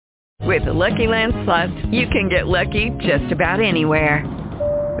With the Lucky Land Slots, you can get lucky just about anywhere.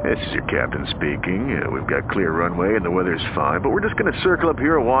 This is your captain speaking. We've got clear runway and the weather's fine, but we're just going to circle up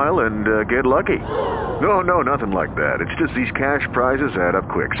here a while and get lucky. No, nothing like that. It's just these cash prizes add up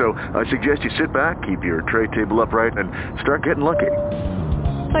quick. So I suggest you sit back, keep your tray table upright, and start getting lucky.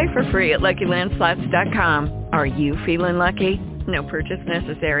 Play for free at LuckyLandSlots.com. Are you feeling lucky? No purchase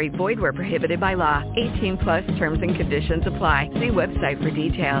necessary. Void where prohibited by law. 18 plus terms and conditions apply. See website for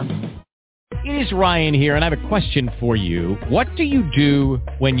details. It is Ryan here, and I have a question for you. What do you do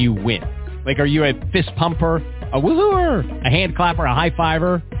when you win? Like, are you a fist pumper, a woohooer, a hand clapper, a high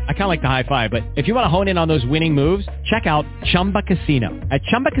fiver? I kind of like the high five, but if you want to hone in on those winning moves, check out Chumba Casino. At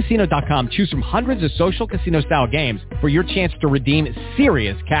ChumbaCasino.com, choose from hundreds of social casino-style games for your chance to redeem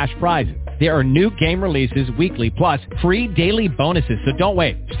serious cash prizes. There are new game releases weekly, plus free daily bonuses, so don't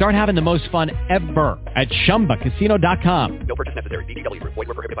wait. Start having the most fun ever at ChumbaCasino.com. No purchase necessary. VGW. Void where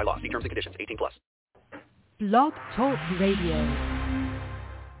prohibited by law. See terms and conditions. 18 plus. Blog Talk Radio.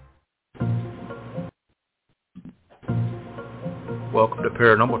 Welcome to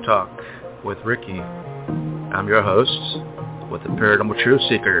Paranormal Talk with Ricky. I'm your host with the Paranormal Truth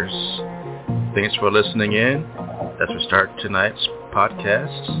Seekers. Thanks for listening in as we start tonight's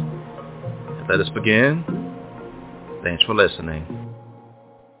podcast. Let us begin. Thanks for listening.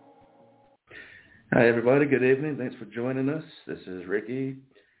 Hi everybody, good evening. Thanks for joining us. This is Ricky,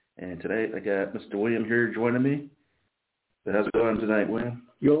 and today I got Mr. William here joining me. So how's it going tonight, William?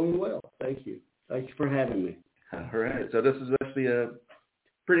 Going well, thank you. Thank you for having me. All right, so this is actually a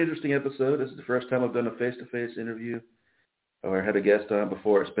pretty interesting episode. This is the first time I've done a face-to-face interview or had a guest on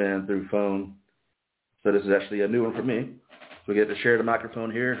before. It's been through phone. So this is actually a new one for me. So we get to share the microphone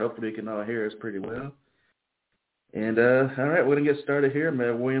here. Hopefully you can all hear us pretty well. And all right, we're going to get started here.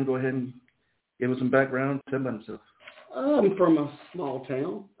 William, go ahead and give us some background. Tell about himself. I'm from a small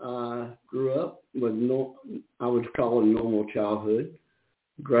town. Grew up with, I would call it a normal childhood.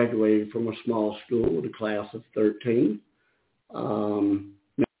 Graduated from a small school with a class of 13. Married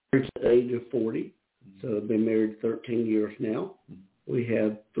at the age of 40. So I've been married 13 years now. We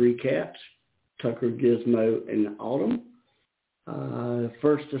have 3 cats, Tucker, Gizmo, and Autumn.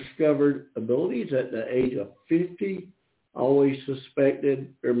 First discovered abilities at the age of 50. Always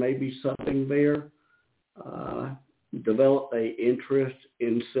suspected there may be something there. Developed a interest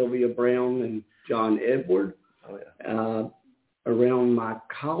in Sylvia Brown and John Edward. Oh, yeah. Around my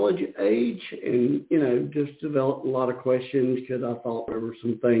college age, and, just developed a lot of questions because I thought there were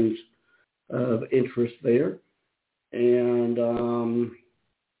some things of interest there. And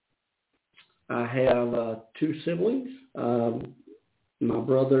I have 2 siblings. My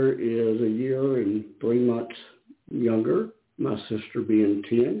brother is a year and 3 months younger, my sister being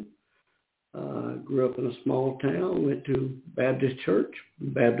 10. Grew up in a small town, went to Baptist church,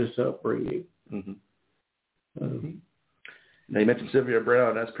 Baptist upbringing. Mm-hmm. Now, you mentioned Sylvia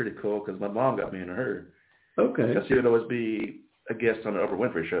Brown. That's pretty cool because my mom got me into her. Okay. She would always be a guest on the Oprah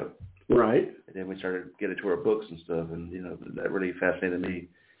Winfrey Show. Right. And then we started getting to her books and stuff, and, that really fascinated me.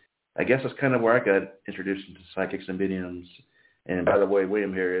 I guess that's kind of where I got introduced into psychics and mediums. And by the way,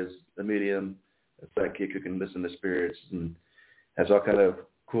 William here is a medium, a psychic who can listen to spirits and has all kind of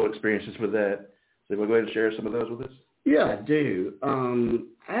cool experiences with that. So you want to go ahead and share some of those with us? Yeah, I do.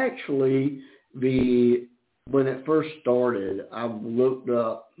 Actually, when it first started, I looked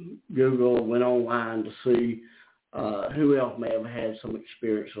up Google, went online to see who else may have had some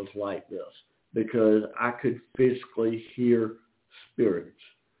experiences like this, because I could physically hear spirits.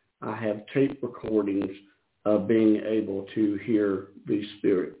 I have tape recordings of being able to hear these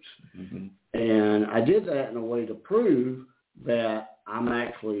spirits. Mm-hmm. And I did that in a way to prove that I'm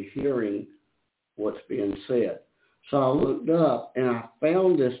actually hearing what's being said. So I looked up and I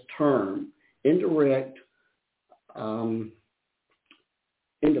found this term, independent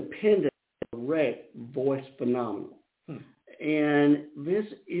direct voice phenomenon. And this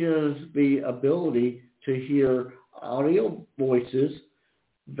is the ability to hear audio voices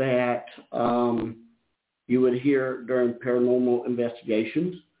that you would hear during paranormal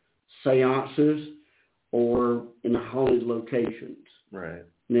investigations, seances, or in haunted locations. Right.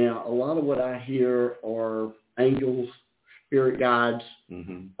 Now, a lot of what I hear are angels, spirit guides,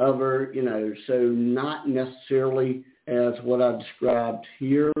 other, so not necessarily as what I described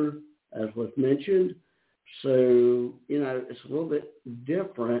here, as was mentioned. So, it's a little bit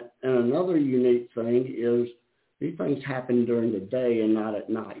different. And another unique thing is these things happen during the day and not at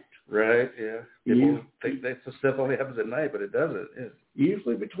night. Right, yeah. People think that stuff only happens at night, but it doesn't. Yeah.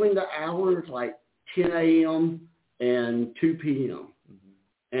 Usually between the hours like 10 a.m. and 2 p.m.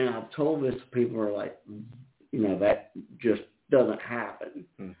 Mm-hmm. And I've told this to people who are like, that just doesn't happen.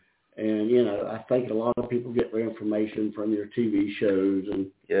 And, I think a lot of people get their information from your TV shows and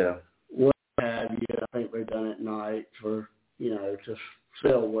what have you. I think they've done it at night for, to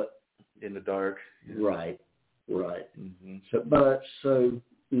sell what. In the dark. Yeah. Right. Mm-hmm.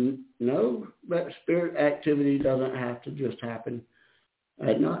 No, that spirit activity doesn't have to just happen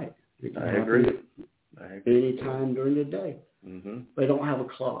at night. It can happen any time during the day. Mm-hmm. They don't have a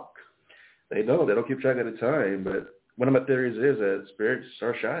clock. They don't. They don't keep track of the time. But one of my theories is that spirits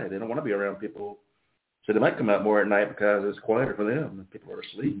are shy. They don't want to be around people. So they might come out more at night because it's quieter for them and people are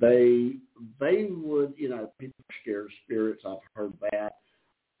asleep. They would, people are scared of spirits. I've heard that.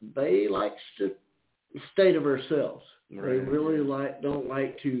 They like to stay to themselves. Right. They really don't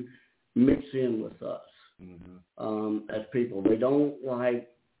like to mix in with us as people. They don't like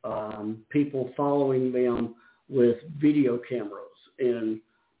people following them with video cameras and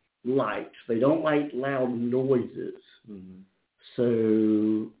lights. They don't like loud noises. Mm-hmm.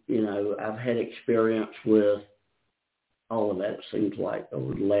 So, I've had experience with all of that, it seems like,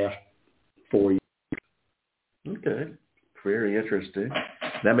 over the last 4 years. Okay. Very interesting.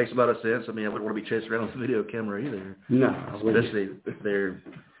 That makes a lot of sense. I mean, I wouldn't want to be chased around with a video camera either. No. Especially if they're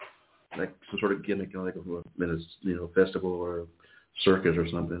like some sort of gimmick, like a festival or a circus or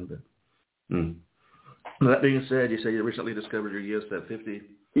something. But that being said, you say you recently discovered your gifts at 50.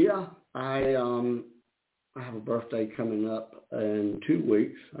 Yeah. I have a birthday coming up in 2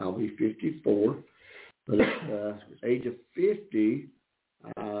 weeks. I'll be 54. But at the age of 50,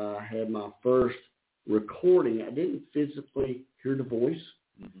 I had my first recording. I didn't physically hear the voice.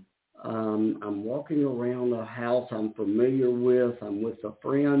 Mm-hmm. I'm walking around a house I'm familiar with. I'm with a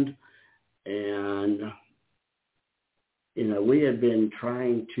friend. And, we had been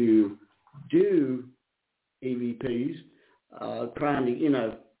trying to do EVPs, trying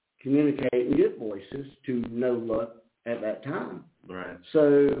to, communicate and get voices to no luck at that time. Right.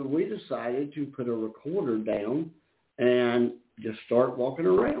 So we decided to put a recorder down and just start walking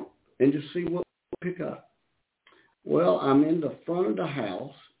around and just see what we pick up. Well, I'm in the front of the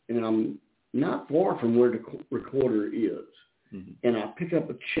house, and I'm not far from where the recorder is. Mm-hmm. And I pick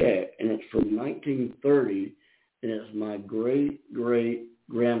up a check, and it's from 1930, and it's my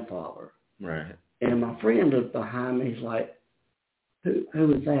great-great-grandfather. Right. And my friend is behind me. He's like,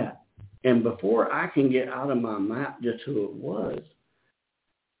 who is that? And before I can get out of my mind just who it was,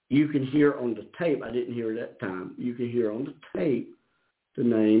 you can hear on the tape, I didn't hear it at the time, you can hear on the tape the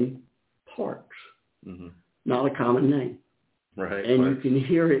name Parks. Mm-hmm. Not a common name. Right. And you can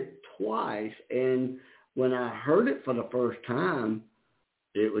hear it twice. And when I heard it for the first time,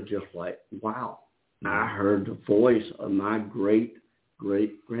 it was just like, wow. I heard the voice of my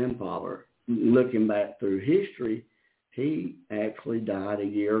great-great-grandfather. Looking back through history, he actually died a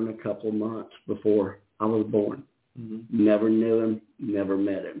year and a couple of months before I was born. Mm-hmm. Never knew him, never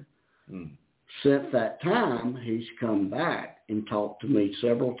met him. Mm. Since that time, he's come back and talked to me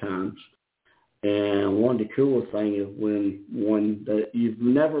several times. And one of the coolest things is when one that you've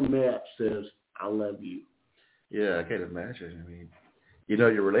never met says, I love you. Yeah, I can't imagine. I mean,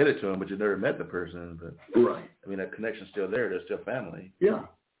 you're related to him, but you never met the person. But right. I mean, that connection's still there. They're still family. Yeah.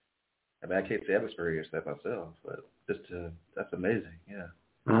 I mean, I can't say I've experienced that myself, but that's amazing. Yeah.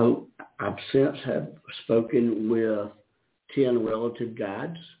 I've since have spoken with 10 relative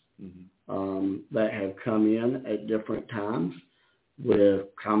guides that have come in at different times with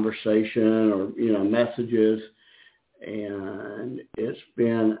conversation or messages, and it's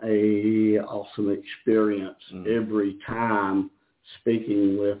been a awesome experience every time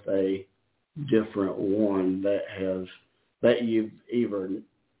speaking with a different one that you've either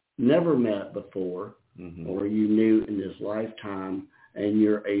never met before or you knew in this lifetime, and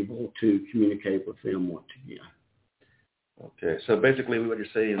you're able to communicate with them once again. Okay, so basically what you're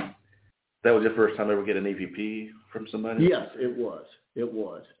saying, that was your first time ever get an EVP from somebody? Yes, it was.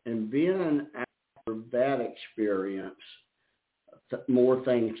 And then after that experience, more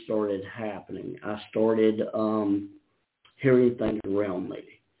things started happening. I started hearing things around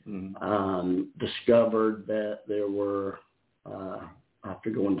me. Discovered that there were,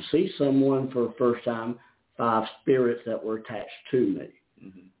 after going to see someone for the first time, 5 spirits that were attached to me.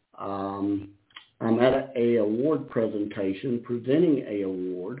 I'm at a award presentation, presenting a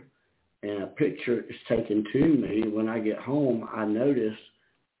award, and a picture is taken to me. When I get home, I notice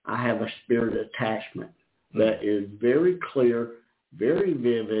I have a spirit attachment that is very clear, very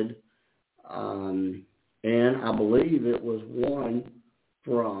vivid, and I believe it was one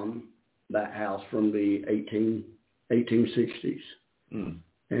from that house from the 1860s.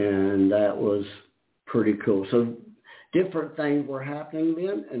 And that was pretty cool. So different things were happening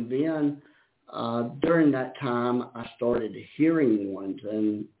then, and then during that time, I started hearing ones,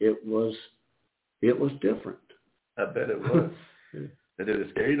 and it was different. I bet it was. Did it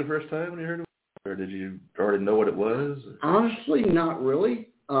scare you the first time when you heard it? Or did you already know what it was? Honestly, not really.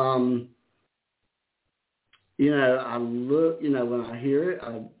 I look, when I hear it,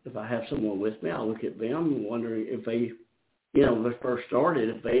 if I have someone with me, I look at them wondering if they, when they first started,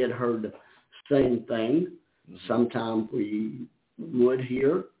 if they had heard the same thing. Mm-hmm. Sometimes we would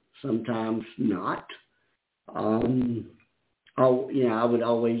hear, sometimes not. I would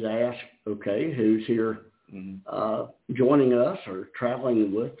always ask, okay, who's here joining us or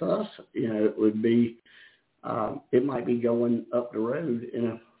traveling with us? It would be, it might be going up the road in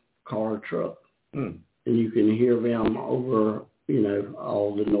a car or truck. Mm. And you can hear them over,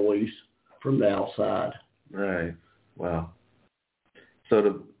 all the noise from the outside. Right. Wow.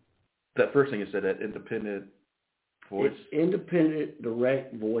 So that first thing you said, that independent voice? It's independent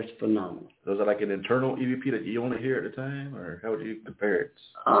direct voice phenomenon. So is it like an internal EVP that you only hear at the time, or how would you compare it?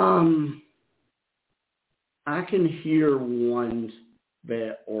 I can hear ones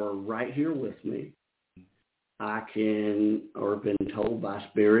that are right here with me. I can, or been told by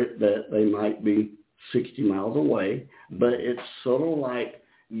spirit that they might be 60 miles away, but it's sort of like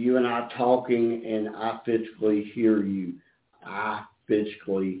you and I talking, and I physically hear you. I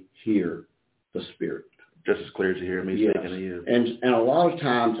physically hear the spirit. Just as clear as you hear me speaking to you. And a lot of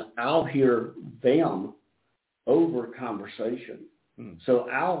times I'll hear them over conversation. So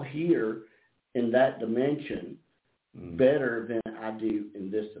I'll hear in that dimension better than I do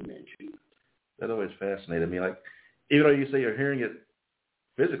in this dimension. That always fascinated me. Like, even though you say you're hearing it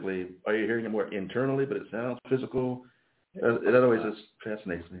physically, are you hearing it more internally, but it sounds physical? That always just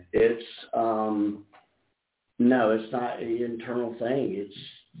fascinates me. It's, no, it's not an internal thing. It's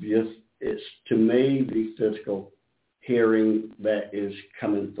just, it's to me the physical hearing that is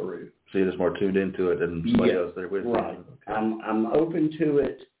coming through. So you're just more tuned into it than somebody else there with you. Right. Okay. I'm open to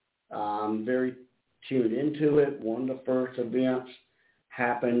it. I'm very tuned into it. One of the first events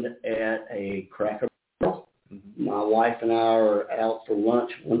happened at a Cracker Barrel. Mm-hmm. My wife and I are out for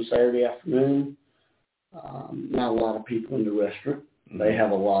lunch one Saturday afternoon. Not a lot of people in the restaurant. Mm-hmm. They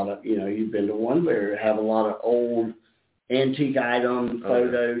have a lot of, you've been to one, they have a lot of old antique items,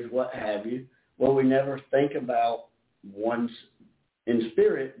 photos, what have you. Well, we never think about one's in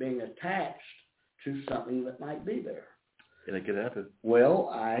spirit being attached to something that might be there. And it could happen. Well,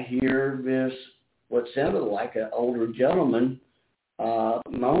 I hear this, what sounded like an older gentleman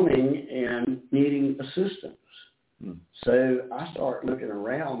moaning and needing assistance. So I start looking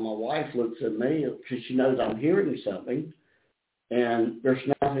around. My wife looks at me because she knows I'm hearing something, and there's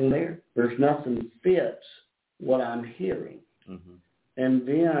nothing there. There's nothing fits what I'm hearing. Mm-hmm. And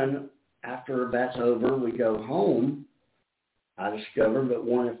then after that's over, we go home. I discovered that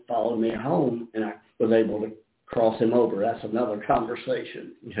one had followed me home, and I was able to cross him over. That's another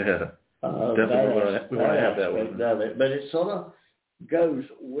conversation. Yeah, definitely. We want to have that one. Of it. But it sort of goes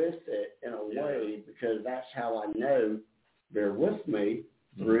with it in a way, because that's how I know they're with me,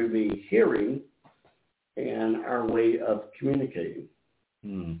 through me hearing and our way of communicating.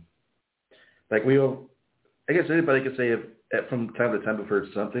 Like I guess anybody could say if from time to time we've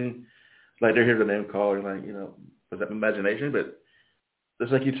heard something, like they're hearing the name call, and like, was that imagination? But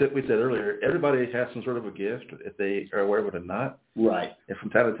just like we said earlier, everybody has some sort of a gift, if they are aware of it or not. Right. And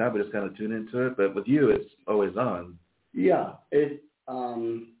from time to time we just kind of tune into it. But with you, it's always on. Yeah, it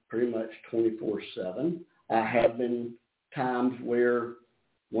pretty much 24/7. I have been times where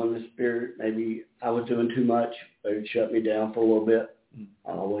when the spirit, maybe I was doing too much, they would shut me down for a little bit.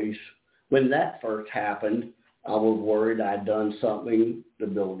 When that first happened, I was worried I'd done something, the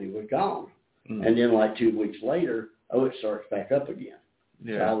ability was gone. And then like 2 weeks later, it starts back up again.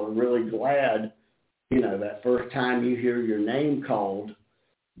 Yeah. So I was really glad, that first time you hear your name called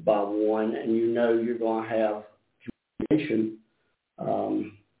by one and you're going to have communication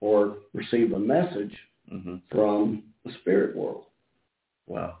or receive a message from the spirit world.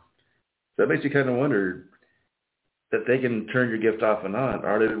 Wow. So that makes you kind of wonder that they can turn your gift off and on.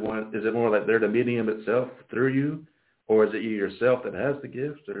 Is it more like they're the medium itself through you, or is it you yourself that has the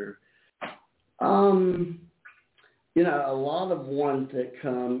gift? Or a lot of ones that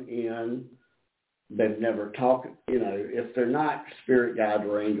come in, they've never talked, if they're not spirit guide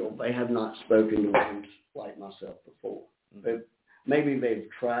or angel, they have not spoken to ones like myself before. Maybe they've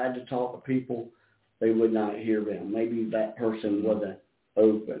tried to talk to people, they would not hear them. Maybe that person wasn't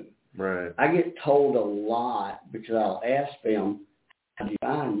open. Right. I get told a lot because I'll ask them, how do you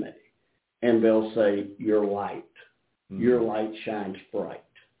find me? And they'll say, your light. Your light shines bright.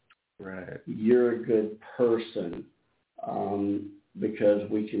 Right. You're a good person, because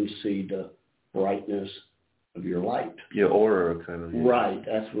we can see the brightness of your light. Your aura kind of. Right.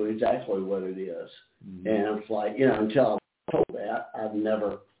 That's exactly what it is. Mm-hmm. And it's like, until I told that, I've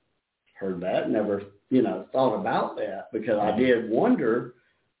never heard that, never, thought about that, because I did wonder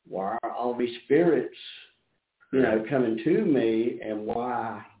why are all these spirits, coming to me, and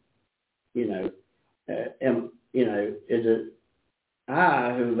why, is it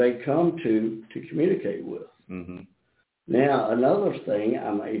I who they come to communicate with. Mm-hmm. Now, another thing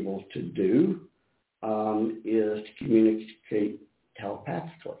I'm able to do is to communicate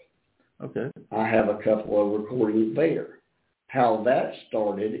telepathically. Okay. I have a couple of recordings there. How that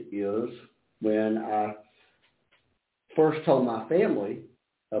started is when I first told my family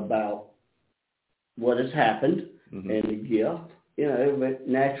about what has happened and the gift, but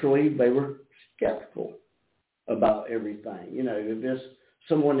naturally they were skeptical about everything. If there's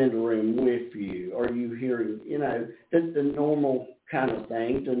someone in the room with you, are you hearing, the normal kind of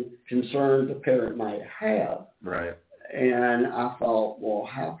things and concerns a parent might have. Right. And I thought, well,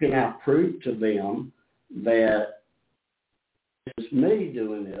 how can I prove to them that it's me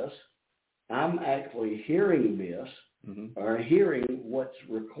doing this? I'm actually hearing this or hearing what's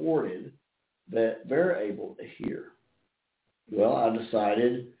recorded that they're able to hear. Well, I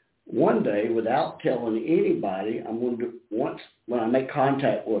decided one day, without telling anybody, I'm going to, when I make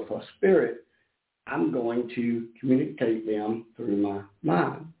contact with a spirit, I'm going to communicate them through my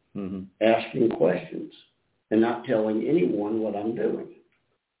mind, asking questions and not telling anyone what I'm doing.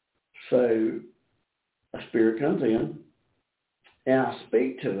 So a spirit comes in, and I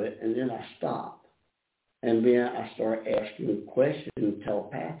speak to it, and then I stop. And then I start asking questions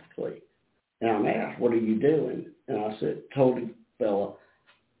telepathically. And I'm asked, what are you doing? And I told the fella,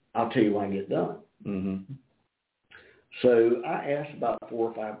 I'll tell you when I get done. Mm-hmm. So I asked about 4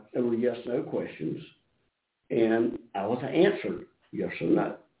 or 5 yes/no questions, and I was answered yes or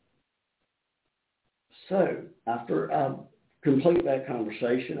no. So after I completed that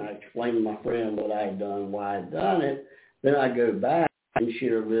conversation, I explained to my friend what I had done, why I had done it. Then I go back and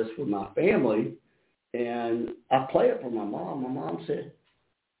share this with my family, and I play it for my mom. My mom said,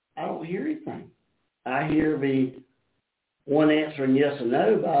 I don't hear anything. I hear the one answering yes or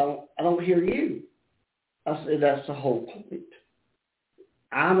no, but I don't hear you. I said, that's the whole point.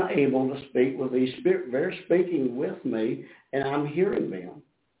 I'm able to speak with these spirits. They're speaking with me, and I'm hearing them.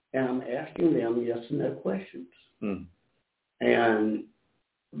 And I'm asking them yes and no questions. And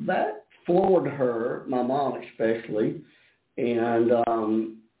that floored her, my mom especially, and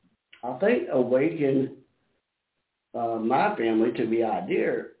I think awakened my family to the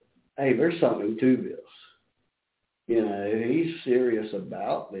idea, hey, there's something to this. He's serious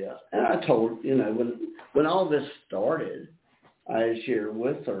about this. And I told, when all this started, I shared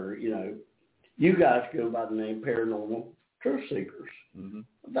with her, you guys go by the name Paranormal Truth Seekers.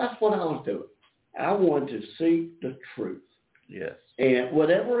 That's what I was doing. I wanted to seek the truth. Yes. And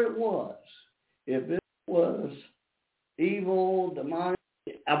whatever it was, if it was evil, demonic,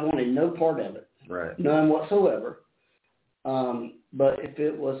 I wanted no part of it. Right. None whatsoever. But if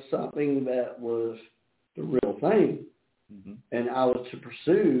it was something that was the real thing, and I was to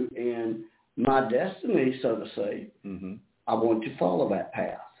pursue, and my destiny, so to say, I wanted to follow that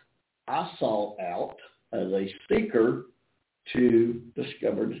path. I sought out as a seeker to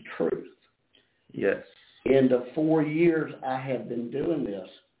discover the truth. Yes. In the 4 years I have been doing this,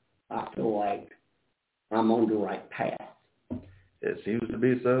 I feel like I'm on the right path. It seems to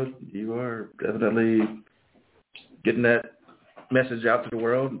be so. You are definitely getting that message out to the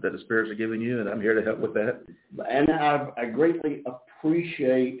world that the spirits are giving you, and I'm here to help with that. And I greatly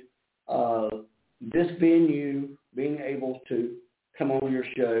appreciate this venue, being able to come on your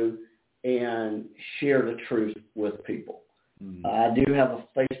show and share the truth with people. I do have a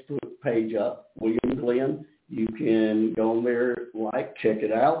Facebook page up, William Glenn. You can go on there, check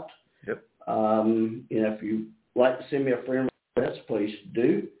it out. Yep. If you like to send me a friend request, please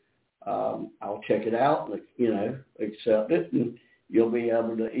do. I'll check it out, accept it, and you'll be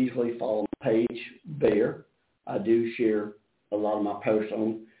able to easily follow my page there. I do share a lot of my posts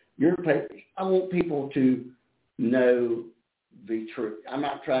on your page. I want people to know the truth. I'm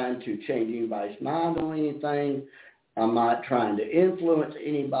not trying to change anybody's mind on anything. I'm not trying to influence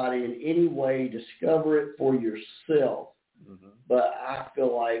anybody in any way. Discover it for yourself. But I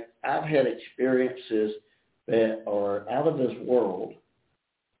feel like I've had experiences that are out of this world,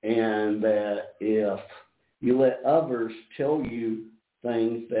 and that if you let others tell you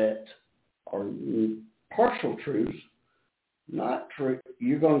things that are partial truths, not true,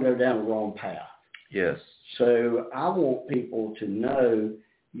 you're going to go down the wrong path. Yes. So I want people to know,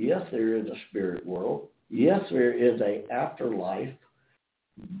 yes, there is a spirit world. Yes, there is an afterlife.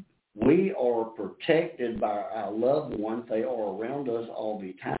 we are protected by our loved ones. They are around us all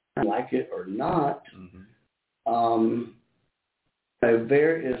the time, like it or not.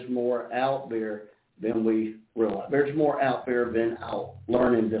 There is more out there than we realize. There's more out there than I'll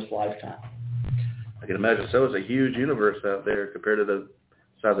learn in this lifetime. I can imagine. So it's a huge universe out there compared to the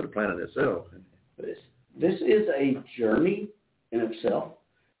size of the planet itself. This is a journey in itself,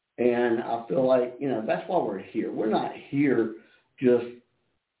 and I feel like, that's why we're here. We're not here just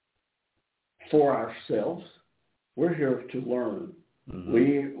for ourselves. We're here to learn.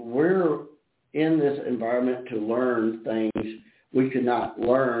 We're in this environment to learn things we could not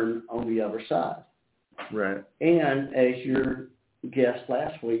learn on the other side. Right. And as your guest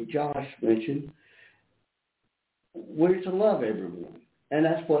last week, Josh, mentioned, we're to love everyone. And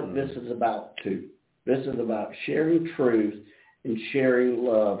that's what this is about, too. This is about sharing truth and sharing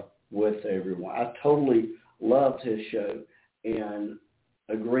love with everyone. I totally loved his show and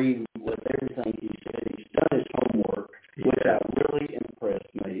agreed with everything he said. He's done his homework, which really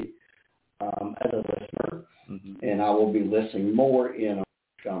impressed me as a listener. And I will be listening more in our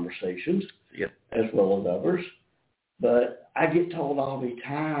conversations as well as others. But I get told all the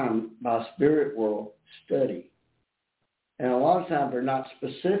time by Spirit World, study. And a lot of times they're not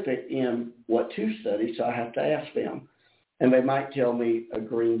specific in what to study, so I have to ask them. And they might tell me a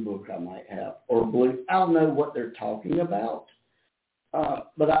green book I might have, or blue. I'll know what they're talking about.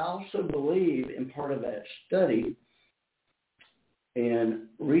 But I also believe in part of that study and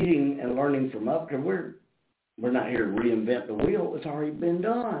reading and learning from others, because we're not here to reinvent the wheel. It's already been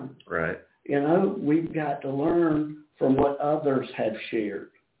done. Right. We've got to learn from what others have shared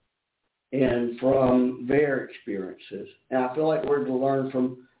and from their experiences. And I feel like we're to learn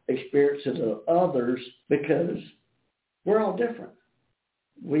from experiences of others because we're all different.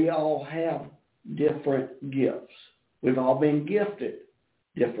 We all have different gifts. We've all been gifted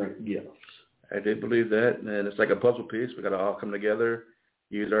different gifts. I do believe that, and it's like a puzzle piece. We got to all come together,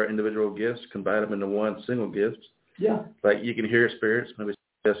 use our individual gifts, combine them into one single gift. Yeah. Like you can hear spirits, maybe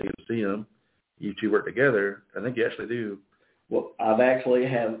you can see them. You two work together. I think you actually do. Well, I've actually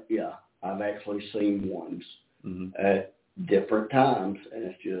seen ones at different times, and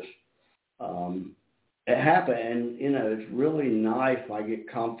it's just, it happened. And, it's really nice when I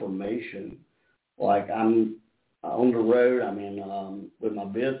get confirmation. Like I'm on the road, I'm in with my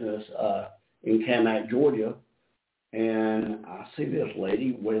business in Camac, Georgia, and I see this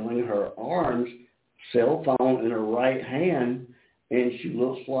lady wailing her arms, cell phone in her right hand, and she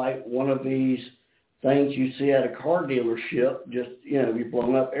looks like one of these things you see at a car dealership, just, you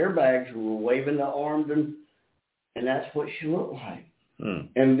blown up airbags were waving the arms, and that's what she looked like.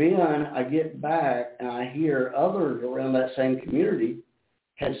 And then I get back and I hear others around that same community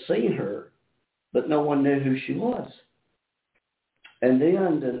had seen her, but no one knew who she was. And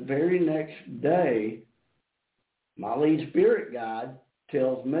then the very next day, my lead spirit guide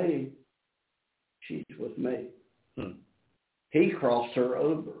tells me she's with me. He crossed her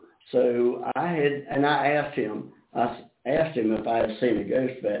over. So I asked him if I had seen a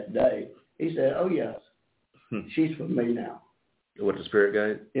ghost that day. He said, oh, yes, she's with me now. With the spirit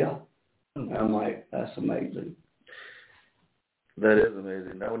guide? Yeah. I'm like, that's amazing. That is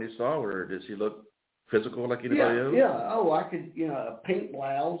amazing. Now, when you saw her, did she look physical like anybody else? Yeah. Oh, I could, a pink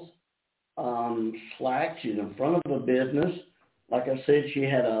blouse, slacks. She's in front of the business. Like I said, she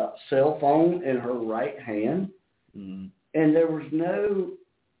had a cell phone in her right hand. And there was no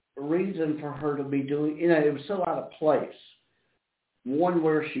reason for her to be doing, it was so out of place. One,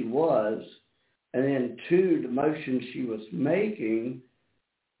 where she was, and then two, the motion she was making,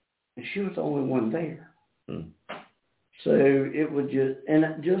 and she was the only one there. So it was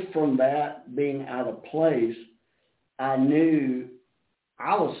just from that being out of place, I knew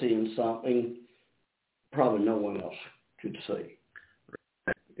I was seeing something probably no one else could see.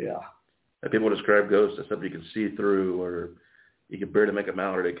 Yeah. People describe ghosts as something you can see through, or you can barely make them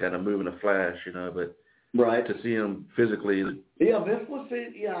out, or they kind of move in a flash, but right. To see them physically. Yeah, this was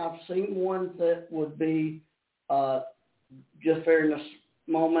it. Yeah, I've seen ones that would be just there in this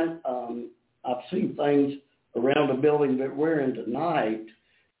moment. I've seen things around the building that we're in tonight,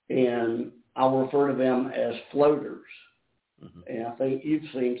 and I'll refer to them as floaters. And I think you've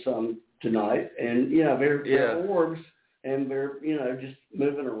seen some tonight, and they're orbs, and they're just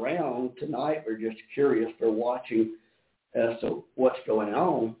moving around tonight. They're just curious. They're watching as to what's going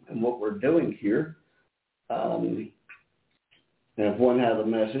on and what we're doing here. And if one has a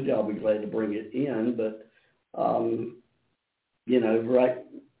message, I'll be glad to bring it in. But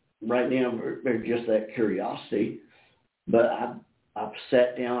right now they're just that curiosity. But I've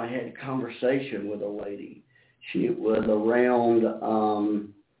sat down. I had a conversation with a lady. She was around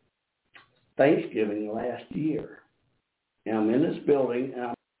Thanksgiving last year. And I'm in this building, and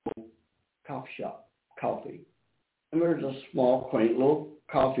I'm in a coffee. And there's a small, quaint little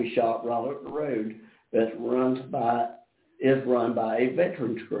coffee shop right up the road that is run by a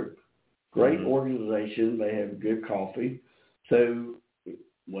veterans group. Great organization. They have good coffee. So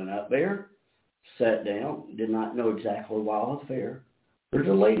went up there, sat down, did not know exactly why I was there. There's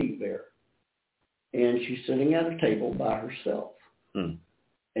a lady there, and she's sitting at a table by herself.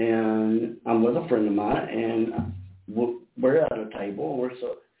 And I'm with a friend of mine, and we're at a table, and we're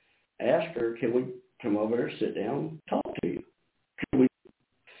asked her, can we come over there, sit down, and talk to you?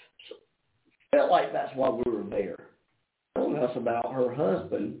 Felt like that's why we were there. Telling us about her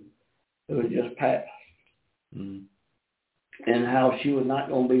husband who had just passed. And how she was not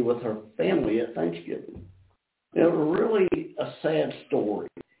going to be with her family at Thanksgiving. It was really a sad story,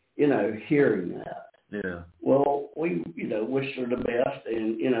 hearing that. Yeah. Well, we, wished her the best,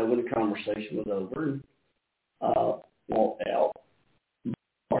 and, when the conversation was over, walked out,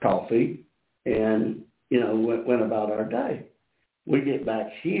 our coffee, and, went about our day. We get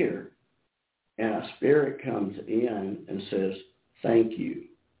back here, and a spirit comes in and says, thank you.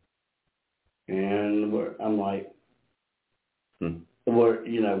 And I'm like, were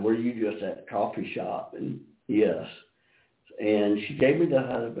you just at the coffee shop? And yes. And she gave me the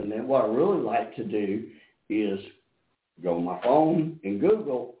husband. And what I really like to do is go on my phone and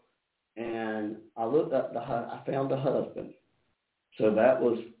Google, and I looked up I found the husband. So that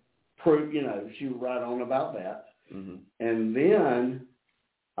was proof, she was right on about that. And then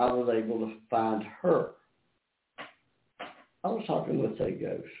I was able to find her. I was talking with a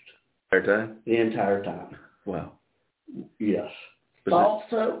ghost. The entire time. Wow. Yes. Thought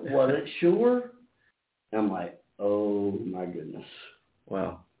so, wasn't sure. I'm like, oh my goodness.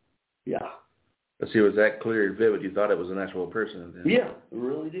 Wow. Yeah. Let's see, was that clear and vivid? You thought it was an actual person then? Yeah, it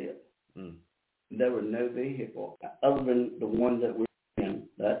really did. There was no vehicle other than the one that we were in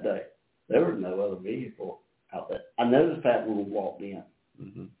that day. There was no other vehicle out there. I noticed that when we walked in.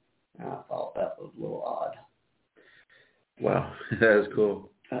 And I thought that was a little odd. Wow, that is cool.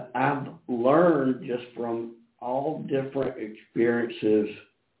 I've learned just from all different experiences,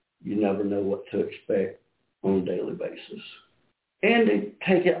 you never know what to expect on a daily basis. And to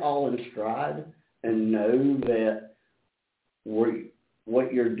take it all in stride and know that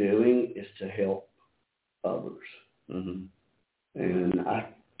what you're doing is to help others. And I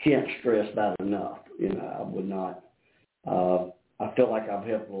can't stress that enough. I would not. I feel like I've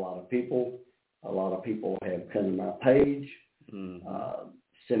helped a lot of people. A lot of people have come to my page,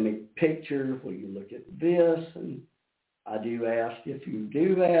 send me pictures. Will you look at this? And I do ask, if you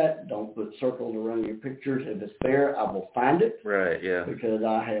do that, don't put circles around your pictures. If it's there, I will find it. Right, yeah. Because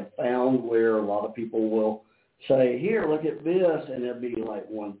I have found where a lot of people will say, here, look at this, and it'll be like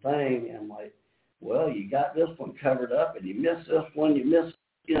one thing. And I'm like, well, you got this one covered up, and you missed this one, you missed,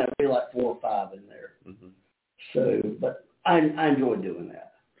 it'll be like 4 or 5 in there. So, but I enjoy doing that.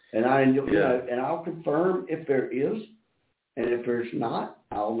 And I enjoy, and I'll confirm if there is, and if there's not,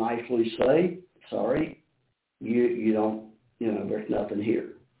 I'll nicely say, sorry, you don't, there's nothing here.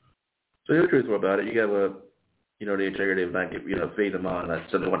 So you're truthful about it. You have the integrity of not, feed them on that's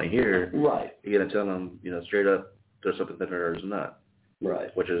something they want to hear. Right. You're going to tell them, straight up, there's something different or there's not.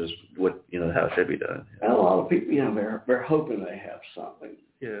 Right. Which is what, how it should be done. And a lot of people, they're hoping they have something.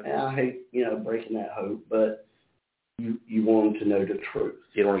 Yeah. And I hate, breaking that hope, but you want them to know the truth.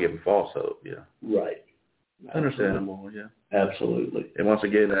 You don't want to give them false hope, yeah. Right. Understandable, yeah. Absolutely. And once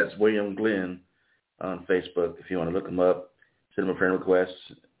again, that's William Glenn on Facebook. If you want to look him up, send him a friend request.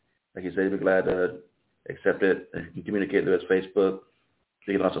 Like you said, he'd be glad to accept it and communicate through his Facebook.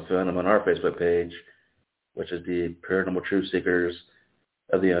 You can also find him on our Facebook page, which is the Paranormal Truth Seekers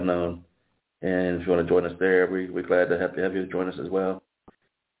of the Unknown. And if you want to join us there, we're glad to have you join us as well.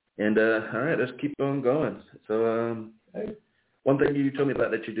 And, all right, let's keep on going. So one thing you told me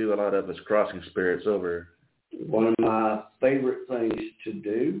about that you do a lot of is crossing spirits over. One of my favorite things to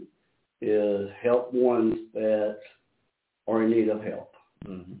do is help ones that are in need of help.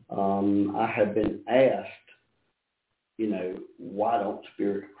 I have been asked, why don't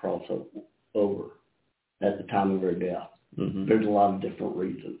spirits cross over at the time of their death? There's a lot of different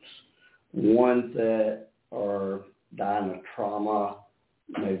reasons. Ones that are dying of trauma,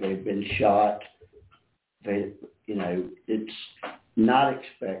 maybe they've been shot. It's not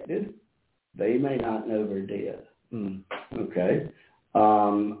expected. They may not know they're dead. Okay.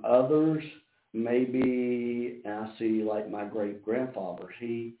 Others maybe, and I see like my great-grandfather,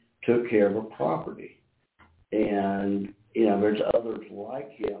 he took care of a property. And, there's others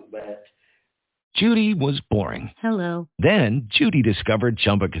like him that Judy was boring. Hello. Then Judy discovered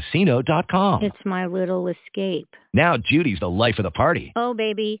ChumbaCasino.com. It's my little escape. Now Judy's the life of the party. Oh,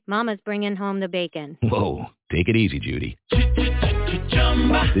 baby, mama's bringing home the bacon. Whoa, take it easy, Judy.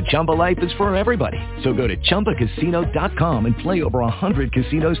 The Chumba life is for everybody. So go to ChumbaCasino.com and play over 100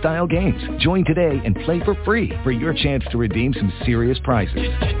 casino-style games. Join today and play for free for your chance to redeem some serious prizes.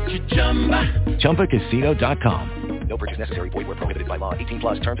 ChumbaCasino.com. No purchase necessary. Void where prohibited by law. 18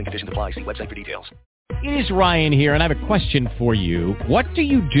 plus terms and conditions apply. See website for details. It is Ryan here, and I have a question for you. What do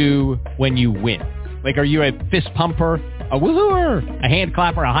you do when you win? Like, are you a fist pumper, a woohooer, a hand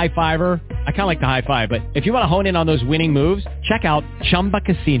clapper, a high fiver? I kind of like the high five, but if you want to hone in on those winning moves, check out Chumba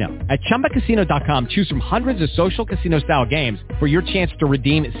Casino. At ChumbaCasino.com, choose from hundreds of social casino-style games for your chance to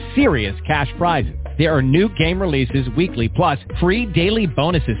redeem serious cash prizes. There are new game releases weekly, plus free daily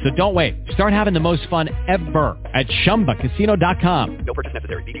bonuses, so don't wait. Start having the most fun ever at ChumbaCasino.com. No purchase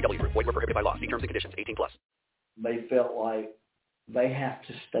necessary. VGW. Void where prohibited by law. See terms and conditions. 18 plus. They felt like they have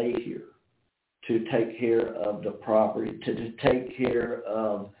to stay here to take care of the property, to take care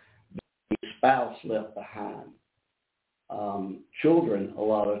of the spouse left behind. Children, a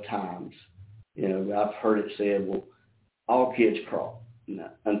lot of times, you know, I've heard it said, well, all kids crawl. No,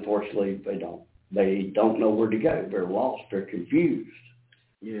 unfortunately, they don't. They don't know where to go. They're lost. They're confused.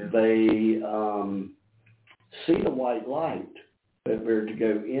 Yeah. They see the white light that they're to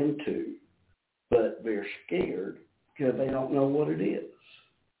go into, but they're scared because they don't know what it is.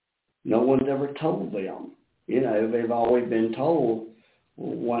 No one's ever told them. You know, they've always been told,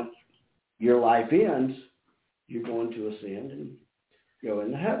 well, once your life ends, you're going to ascend and go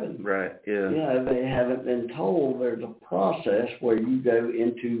into heaven. Right, yeah. You know, they haven't been told there's a process where you go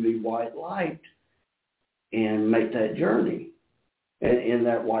into the white light and make that journey. And in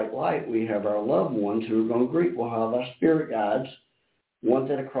that white light, we have our loved ones who are going to greet. We'll have our spirit guides, ones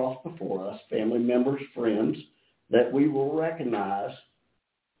that have crossed before us, family members, friends, that we will recognize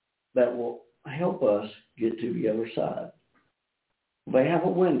that will help us get to the other side. They have a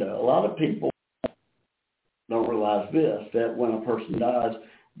window. A lot of people don't realize this, that when a person dies,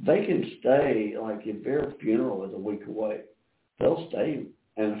 they can stay, like if their funeral is a week away, they'll stay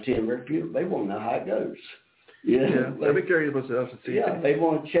and attend their funeral. They want to know how it goes. Yeah, I'd be curious myself to see. Yeah, they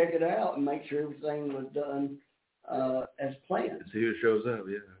want to check it out and make sure everything was done as planned. See who shows up,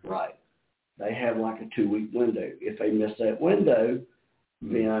 yeah. Right. They have like a 2-week window. If they miss that window,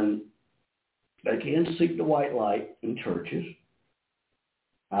 then they can seek the white light in churches.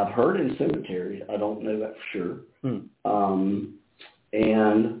 I've heard in cemeteries. I don't know that for sure.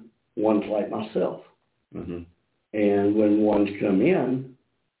 And ones like myself. Mm-hmm. And when ones come in,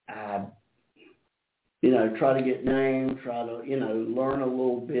 I, try to get named, try to, learn a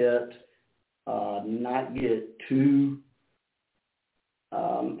little bit, not get too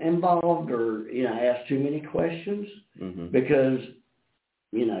involved or, ask too many questions because,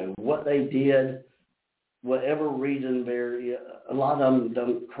 what they did, whatever reason a lot of them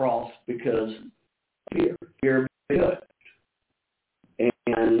don't cross because fear of being judged.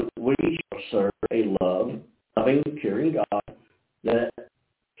 And we serve a loving, caring God that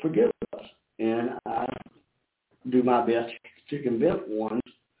forgives us. And I do my best to convince ones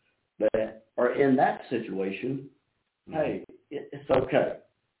that are in that situation, hey, it's okay.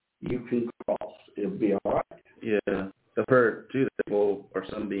 You can cross. It'll be all right. Yeah. I've heard, too, that people or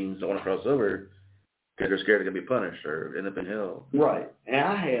some beings don't want to cross over because they're scared they're going to be punished or end up in hell. Right. And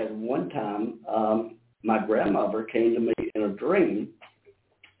I had one time, my grandmother came to me in a dream,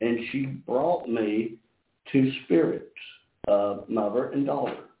 and she brought me 2 spirits, mother and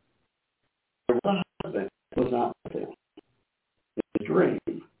daughter. The husband was not with them in the dream.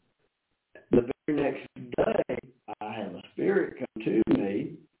 The very next day, I had a spirit come to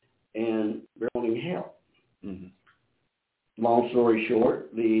me, and they're wanting help. Mm-hmm. Long story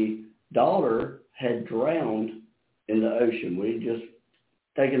short, the daughter had drowned in the ocean. We had just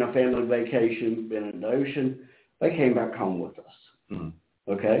taken a family vacation, been in the ocean. They came back home with us.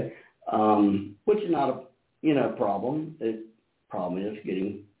 Mm-hmm. Okay? Which is not a problem. The problem is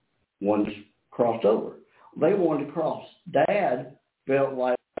getting ones crossed over. They wanted to cross. Dad felt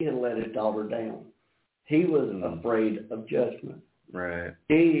like he had let his daughter down. He was afraid of judgment. Right.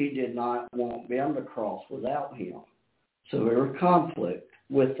 He did not want them to cross without him. So there was conflict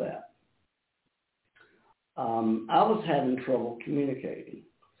with that. I was having trouble communicating.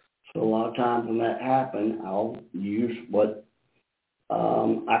 So a lot of times when that happened, I'll use what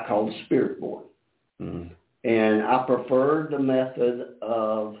I call the spirit board. Mm-hmm. And I prefer the method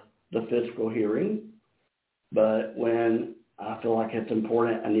of the physical hearing, but when I feel like it's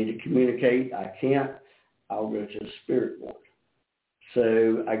important, I need to communicate, I can't, I'll go to the spirit board.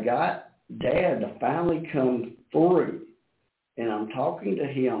 So I got Dad finally come through, and I'm talking to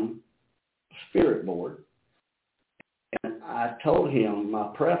him, spirit board, and I told him my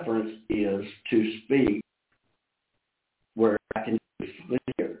preference is to speak where I can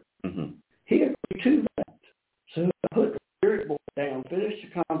hear. Mm-hmm. He agreed to that. So I put the spirit board down, finished the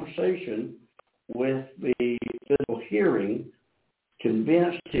conversation with the physical hearing,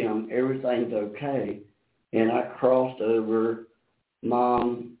 convinced him everything's okay, and I crossed over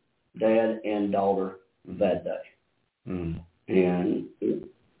Mom, Dad, and daughter that day. Mm. And,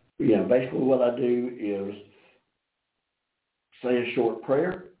 basically what I do is say a short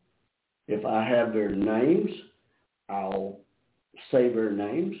prayer. If I have their names, I'll say their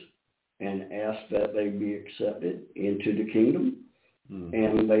names and ask that they be accepted into the kingdom,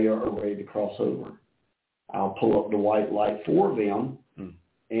 and they are ready to cross over. I'll pull up the white light for them,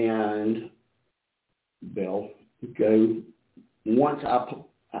 and they'll go. Once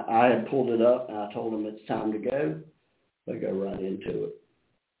I had pulled it up and I told them it's time to go, they go right into it.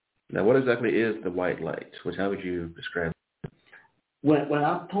 Now, what exactly is the white light? How would you describe it? When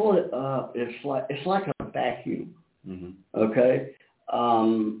I pull it up, it's like a vacuum. Mm-hmm. Okay,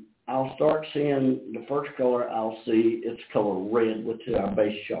 I'll start seeing the first color. I'll see its color red, which is our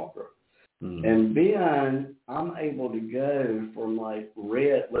base chakra, and then I'm able to go from like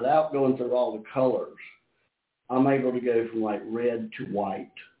red without going through all the colors. I'm able to go from like red to white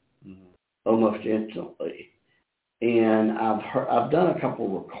almost instantly. And I've done a couple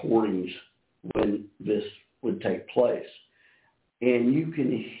of recordings when this would take place, and you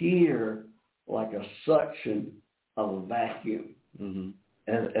can hear like a suction of a vacuum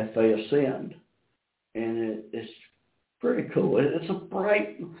as they ascend, and it's pretty cool. It's a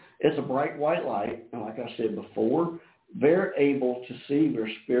bright white light, and like I said before, they're able to see their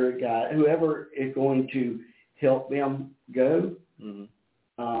spirit guide, whoever is going to help them go.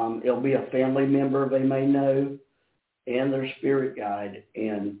 It'll be a family member they may know, and their spirit guide,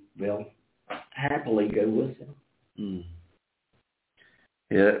 and they'll happily go with them.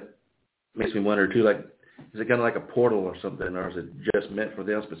 Yeah, it makes me wonder too, like, is it kind of like a portal or something, or is it just meant for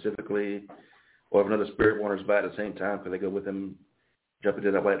them specifically? Or if another spirit wanders by at the same time, could they go with them, jump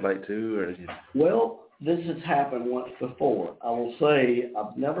into that white light too? Or Well, this has happened once before. I will say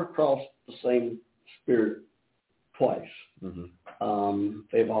I've never crossed the same spirit twice.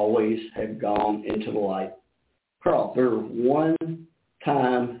 They've always have gone into the light cross. There was one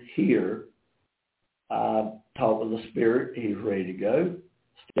time here, I talked with the spirit. He's ready to go.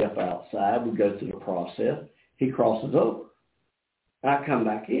 Step outside. We go through the process. He crosses over. I come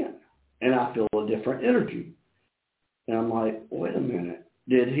back in, and I feel a different energy. And I'm like, wait a minute.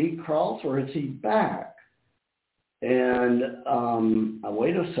 Did he cross or is he back? And I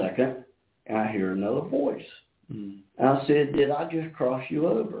wait a second, and I hear another voice. And I said, did I just cross you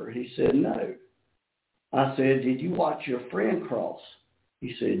over? He said, no. I said, did you watch your friend cross?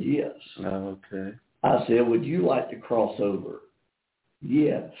 He said, yes. Okay. I said, would you like to cross over?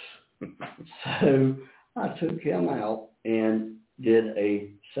 Yes. So I took him out and did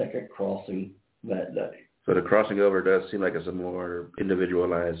a second crossing that day. So the crossing over does seem like it's a more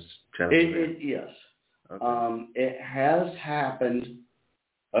individualized challenge. Yes. Okay. It has happened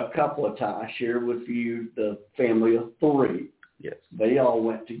a couple of times. I shared with you the family of 3. Yes. They all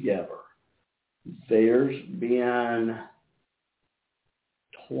went together. There's been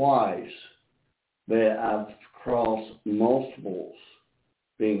twice that I've crossed multiples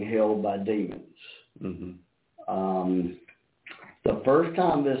being held by demons. The first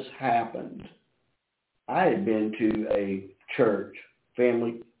time this happened, I had been to a church,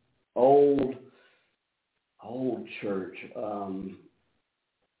 family, old church,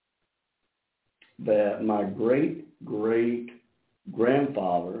 that my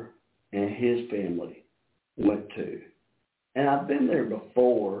great-great-grandfather and his family went to. And I've been there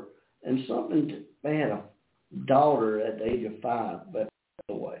before, and they had a daughter at the age of 5 that passed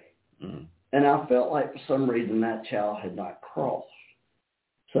away. And I felt like for some reason that child had not crossed.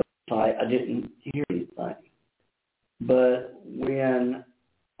 So I didn't hear anything. But when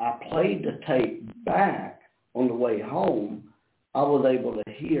I played the tape back on the way home, I was able to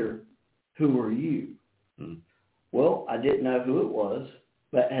hear, who are you? Well, I didn't know who it was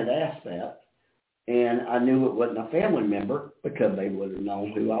that had asked that. And I knew it wasn't a family member because they would have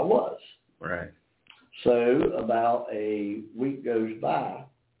known who I was. Right. So about a week goes by,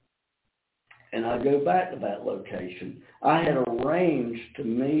 and I go back to that location. I had arranged to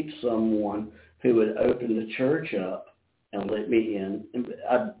meet someone who would open the church up and let me in.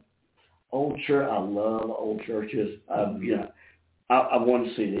 Old church, I love old churches. I want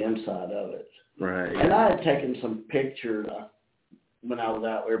to see the inside of it. Right. And I had taken some pictures. I when I was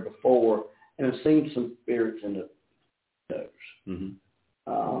out there before, and I've seen some spirits in the windows,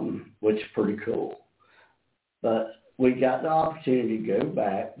 which is pretty cool. But we got the opportunity to go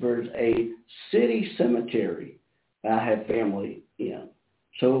back. There's a city cemetery I have family in.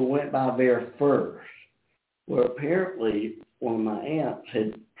 So we went by there first. Well, apparently one of my aunts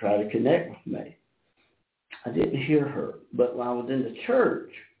had tried to connect with me. I didn't hear her, but when I was in the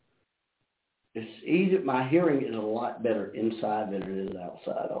church, it's easy. My hearing is a lot better inside than it is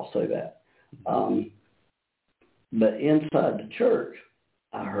outside. I'll say that. But inside the church,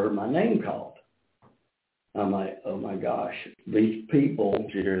 I heard my name called. I'm like, oh my gosh, these people.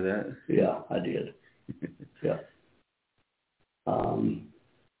 Did you hear that? Yeah, I did. Yeah.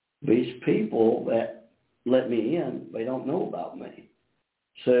 These people that let me in, they don't know about me.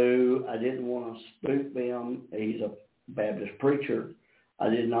 So I didn't want to spook them. He's a Baptist preacher. I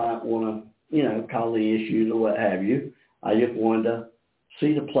did not want to, call the issues or what have you. I just wanted to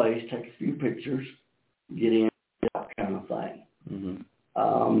see the place, take a few pictures, get in, that kind of thing. Mm-hmm.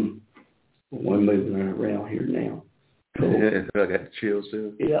 We're moving around here now. Cool. Yeah, I got the chills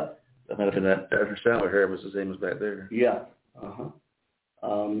too. Yeah. I might have been that after sound with her, was the same as back there. Yeah.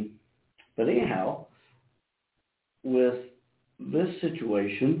 But anyhow, with this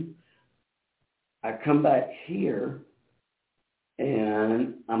situation, I come back here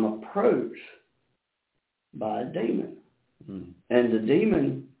and I'm approached by a demon. And the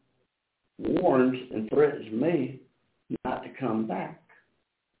demon warns and threatens me not to come back.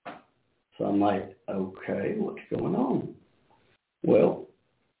 So I'm like, okay, what's going on? Well,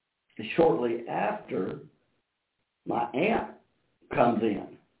 shortly after, my aunt comes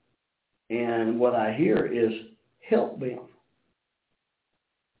in. And what I hear is, help them.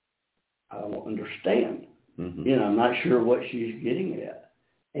 I don't understand. Mm-hmm. I'm not sure what she's getting at.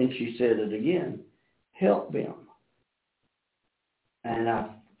 And she said it again, help them. And I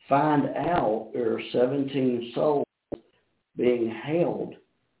find out there are 17 souls being held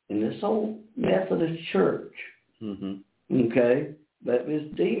in this old Methodist church. Mm-hmm. Okay? But this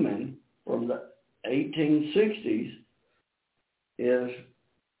demon from the 1860s is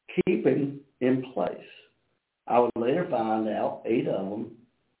keeping in place. I would later find out 8 of them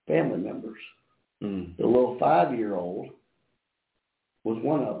family members. The little 5-year-old was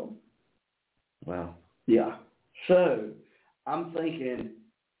one of them. Wow. Yeah. So I'm thinking,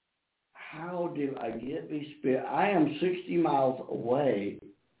 how do I get these spirits? I am 60 miles away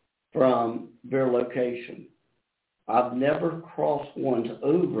from their location. I've never crossed ones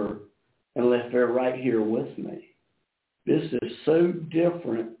over unless they're right here with me. This is so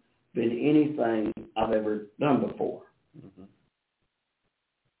different than anything I've ever done before. Mm-hmm.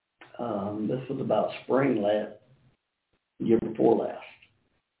 This was about spring year before last.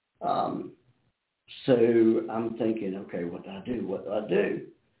 So I'm thinking, okay, what do I do? What do I do?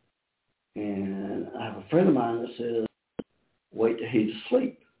 And I have a friend of mine that says, wait till he's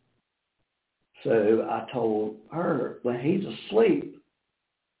asleep. So I told her, when he's asleep,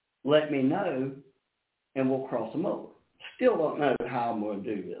 let me know, and we'll cross him over. Still don't know how I'm going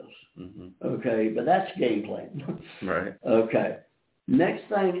to do this. Mm-hmm. Okay, but that's game plan. Right. Okay. Next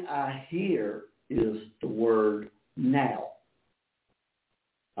thing I hear is the word now.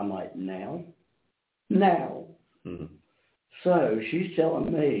 I'm like, now? Now. Mm-hmm. So she's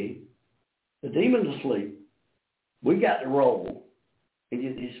telling me, the demon's asleep. We got to roll and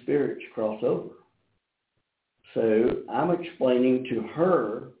get these spirits cross over. So I'm explaining to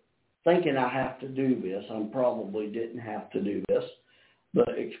her, thinking I have to do this. I probably didn't have to do this,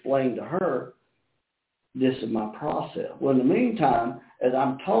 but explain to her, this is my process. Well, in the meantime, as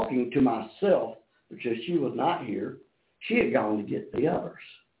I'm talking to myself, because she was not here, she had gone to get the others.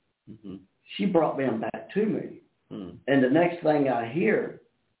 Mm-hmm. She brought them back to me. Mm-hmm. And the next thing I hear,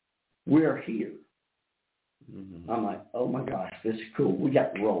 we're here. Mm-hmm. I'm like, oh my gosh, this is cool. We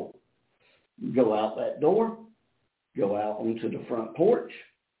got to roll. Go out that door, go out onto the front porch,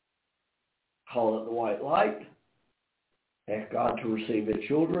 call it the white light, ask God to receive the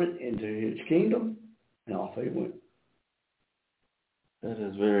children into his kingdom, and off they went. That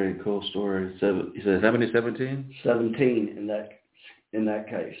is a very cool story. You said how many, 17? 17 in that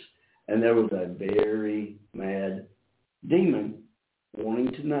case. And there was a very mad demon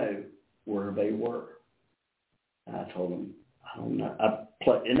wanting to know where they were. And I told him, I don't know.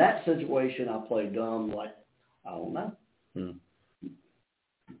 In that situation, I played dumb, like, I don't know. Did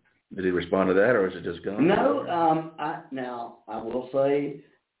he respond to that, or is it just gone? No. I will say,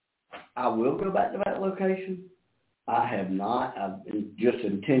 I will go back to that location. I have not. I've just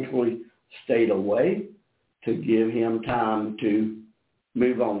intentionally stayed away to give him time to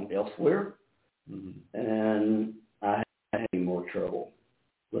move on elsewhere. Mm-hmm. And I had any more trouble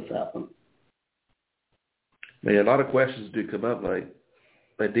with that one. Man, a lot of questions do come up, like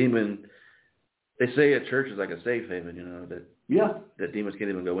demon. They say a church is like a safe haven, that demons can't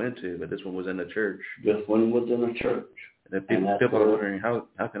even go into, but this one was in the church. This one was in a church. And people are wondering, how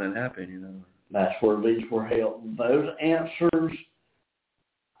can that happen, That's where these were held. Those answers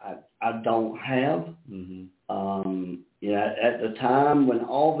I don't have. Mm-hmm. At the time when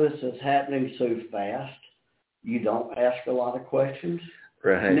all this is happening so fast, you don't ask a lot of questions.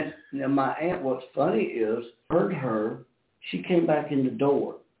 Right. Now my aunt, what's funny is, heard her, she came back in the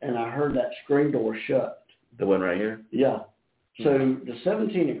door, and I heard that screen door shut. The one right here? Yeah. So the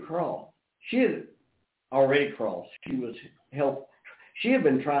 17 had crossed. She had already crossed. She had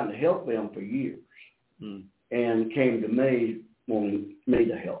been trying to help them for years, and came to me wanting me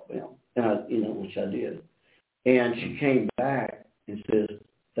to help them, and I, which I did. And she came back and says,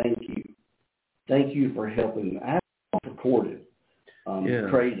 "Thank you for helping me." I have recorded,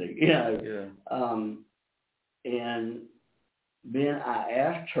 crazy, Yeah. And then I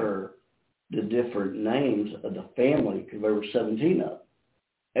asked her the different names of the family, because there were 17 of them.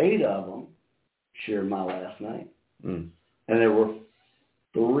 8 of them shared my last name. And there were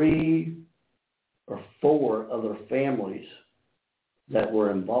 3 or 4 other families that were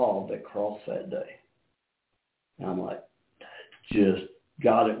involved that crossed that day. And I'm like, just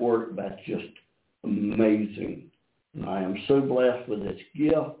God at work. That's just amazing. I am so blessed with this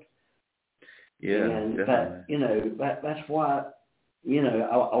gift. Yeah, and definitely. that's why, I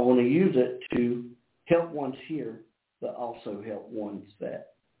want to use it to help ones here, but also help ones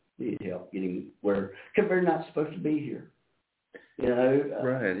that need help getting where, because they're not supposed to be here.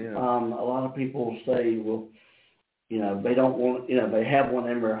 Right, yeah. A lot of people say, well, they don't want, they have one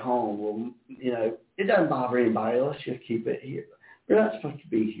in their home. Well, it doesn't bother anybody. Let's just keep it here. They're not supposed to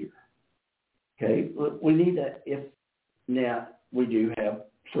be here. Okay? We need that. Now, we do have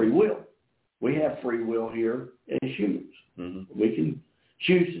free will. We have free will here as humans. Mm-hmm. We can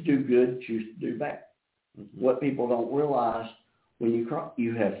choose to do good, choose to do bad. Mm-hmm. What people don't realize, when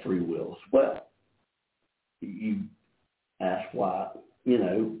you have free will as well. You ask why,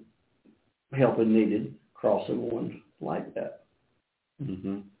 help is needed crossing ones like that.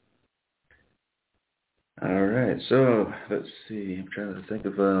 Mm-hmm. All right. So let's see. I'm trying to think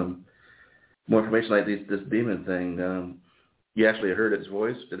of more information like this demon thing. You actually heard its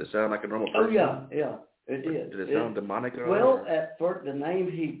voice? Did it sound like a normal person? Oh, yeah, it did. Did it sound demonic at all? Well, at first, the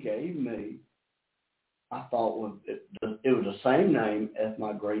name he gave me, I thought it was the same name as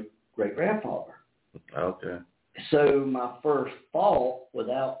my great-grandfather. Okay. So my first thought,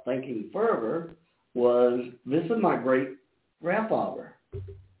 without thinking further, was, this is my great-grandfather.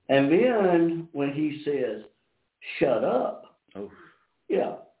 And then when he says, shut up,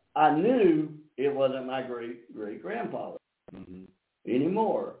 I knew it wasn't my great-grandfather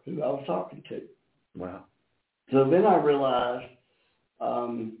anymore, who I was talking to. Wow. So then I realized,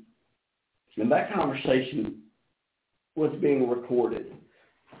 and that conversation was being recorded.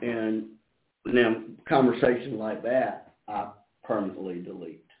 And now, conversations like that, I permanently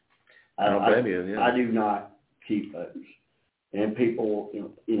delete. I don't blame you, yeah. I do not keep those. And people,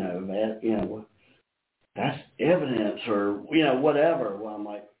 that's evidence or, whatever. Well, I'm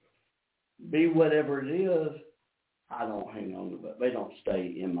like, be whatever it is, I don't hang on to it. They don't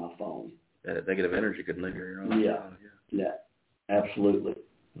stay in my phone. That negative energy could linger around. Yeah, absolutely.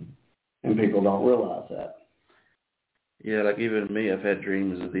 And people don't realize that. Yeah, like even me, I've had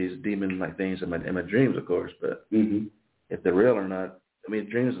dreams of these demon-like things in my dreams, of course, but if they're real or not,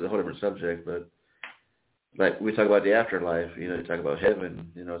 dreams is a whole different subject, but like we talk about the afterlife, you talk about heaven,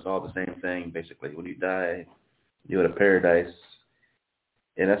 it's all the same thing, basically. When you die, you go to paradise,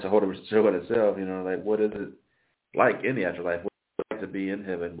 and that's a whole different show in itself, like what is it like in the afterlife? What is it like to be in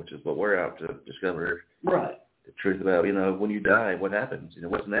heaven, which is what we're out to discover. Right. The truth about, when you die, what happens?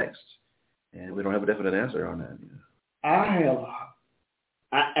 What's next? And we don't have a definite answer on that. I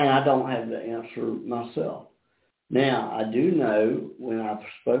don't have the answer myself. Now, I do know when I've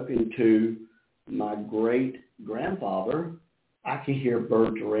spoken to my great-grandfather, I can hear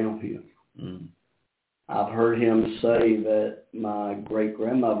birds around him. Mm. I've heard him say that my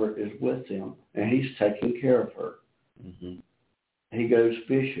great-grandmother is with him, and he's taking care of her. Mm-hmm. He goes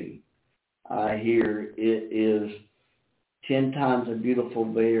fishing. I hear it is 10 times a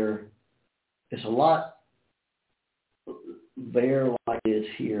beautiful there. It's a lot there like it is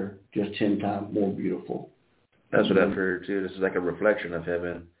here, just 10 times more beautiful. That's what I've heard, too. This is like a reflection of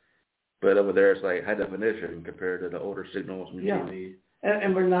heaven. But over there, it's like high definition compared to the older signals from TV.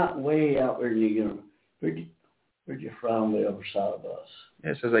 And we're not way out there in the universe. We're just right on the other side of us.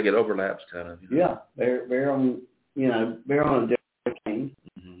 Yeah, it says like it overlaps, kind of. Yeah, they're on they're on a different plane,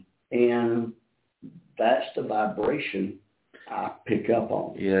 and that's the vibration I pick up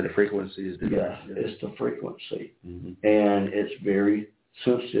on. Yeah, the frequency is different. Yeah, it's the frequency, and it's very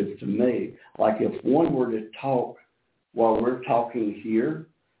sensitive to me. Like if one were to talk while we're talking here,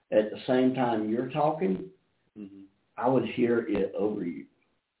 at the same time you're talking, I would hear it over you.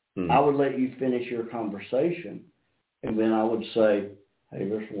 I would let you finish your conversation, and then I would say, hey,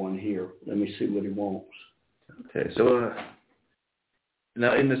 there's one here. Let me see what he wants. Okay, so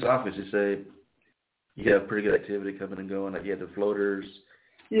now in this office, you say you have pretty good activity coming and going. Like you have the floaters.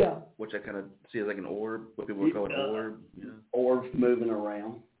 Yeah. Which I kind of see as like an orb, what people would call an orb. Orbs moving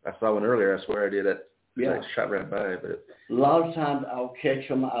around. I saw one earlier. I swear I did that. Yeah. I shot right by, but a lot of times I'll catch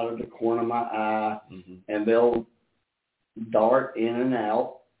them out of the corner of my eye, and they'll dart in and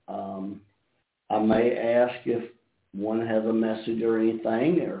out. I may ask if one has a message or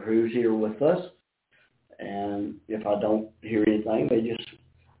anything, or who's here with us. And if I don't hear anything,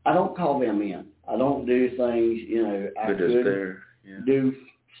 I don't call them in. I don't do things, I could do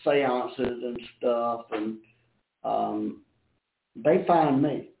seances and stuff, and they find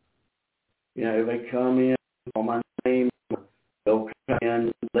me. They come in, call my name, they'll come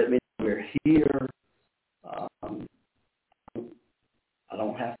in, let me know we're here. I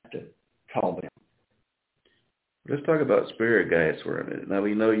don't have to call them. Let's talk about spirit guides for a minute. Now,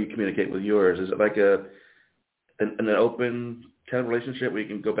 we know you communicate with yours. Is it like an open kind of relationship where you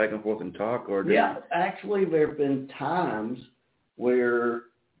can go back and forth and talk? Yeah, actually, there have been times where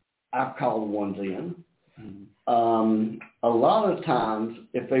I've called ones in. A lot of times,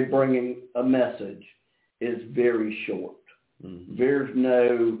 if they bring in a message, it's very short. There's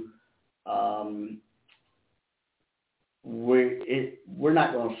no, we're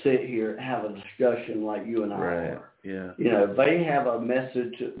not going to sit here and have a discussion like you and I are. Yeah. They have a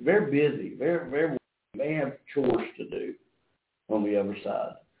message. They're busy. They have chores to do on the other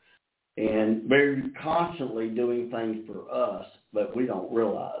side. And they're constantly doing things for us that we don't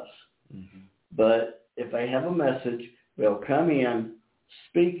realize. But if they have a message, they'll come in,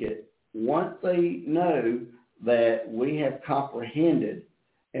 speak it. Once they know that we have comprehended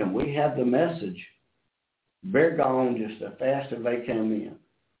and we have the message, they're gone just as fast as they come in.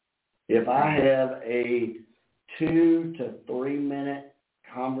 If I have a 2 to 3 minute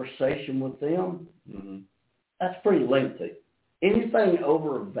conversation with them, that's pretty lengthy. Anything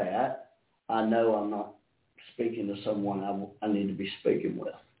over that, I know I'm not speaking to someone I need to be speaking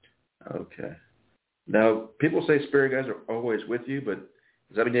with. Okay. Now, people say spirit guides are always with you, but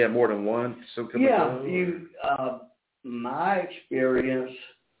does that mean you have more than one? My experience,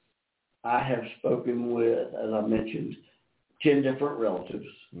 I have spoken with, as I mentioned, 10 different relatives.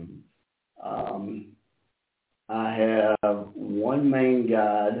 I have one main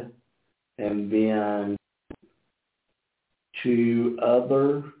guide, and then 2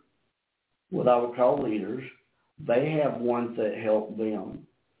 other, what I would call leaders. They have ones that help them.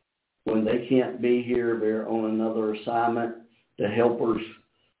 When they can't be here, they're on another assignment. The helpers,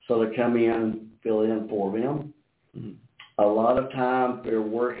 so they come in, fill in for them. A lot of times they're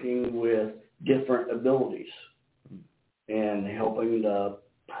working with different abilities and helping the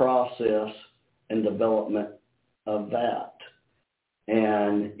process and development of that.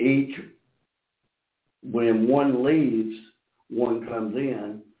 And when one leaves, one comes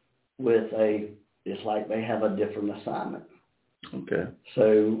in with it's like they have a different assignment. Okay.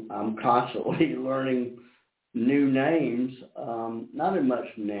 So I'm constantly learning new names, not as much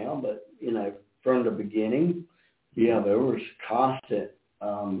now, but, from the beginning, there was constant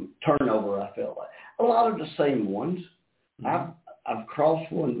turnover, I felt like. A lot of the same ones. I've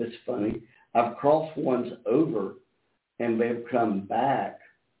crossed one that's funny. I've crossed ones over, and they've come back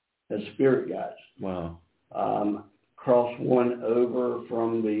as spirit guides. Wow. Crossed one over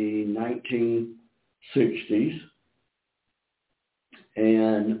from the 1960s.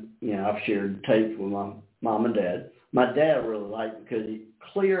 And, I've shared tapes with my mom and dad. My dad really liked it because he's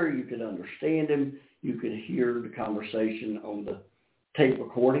clear, you could understand him, you could hear the conversation on the tape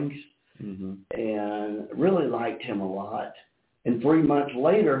recordings, and really liked him a lot. And 3 months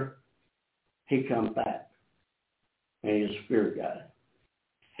later, he comes back, and he's a spirit guide.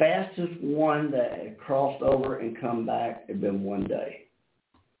 Fastest one that had crossed over and come back had been 1 day.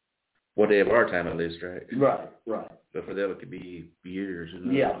 1 day of our time, at least, right? Right. But for them, it could be years.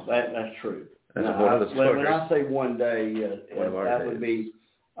 Yeah, that's true. That's a whole other story. When I say 1 day, that days. would be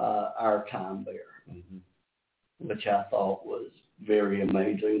our time there, which I thought was very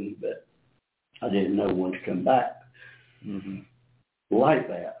amazing, but I didn't know when to come back like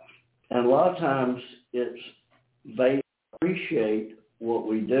that. And a lot of times they appreciate what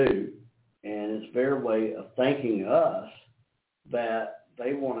we do, and it's their way of thanking us that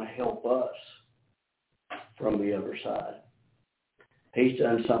they want to help us from the other side. He's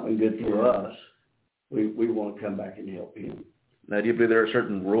done something good for us. We want to come back and help him. Now, do you believe there are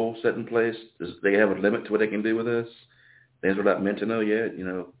certain rules set in place? Does they have a limit to what they can do with us? Things we're not meant to know yet,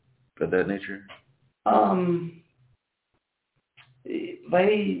 of that nature?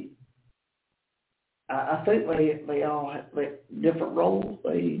 I think they all have different roles.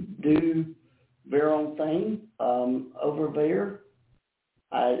 They do their own thing over there.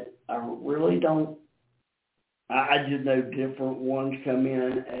 I really don't. I just know different ones come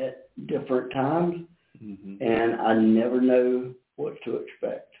in at different times, and I never know what to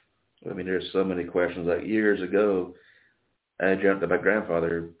expect. I mean, there's so many questions. Like years ago, I dreamt that my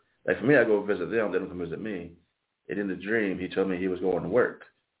grandfather, like for me, I go visit them, they don't come visit me. And in the dream, he told me he was going to work.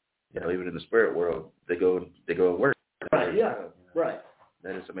 Even in the spirit world, they go and work. Right, yeah, right.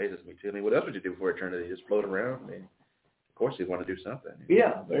 That just amazes me too. I mean, what else would you do before eternity? Just float around? I mean, of course you want to do something.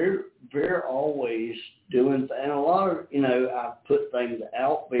 Yeah, they're always doing, and a lot of, I've put things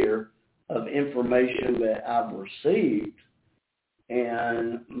out there of information that I've received,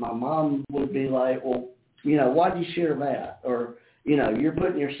 and my mom would be like, well, why'd you share that? Or, you're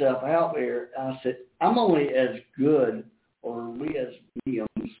putting yourself out there. I said, I'm only as good, or we as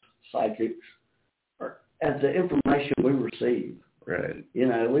mediums, psychics, or as the information we receive. Right.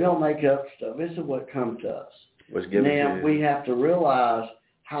 We don't make up stuff. This is what comes to us. Now, we have to realize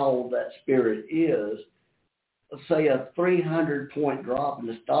how that spirit is. Say a 300-point drop in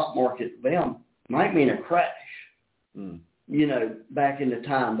the stock market for them might mean a crash, back in the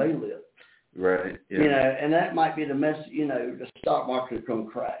time they lived. Right. Yeah. And that might be the message, the stock market is going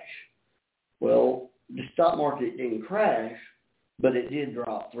to crash. Well, the stock market didn't crash, but it did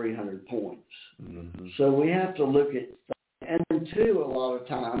drop 300 points. So we have to look at, and then too, a lot of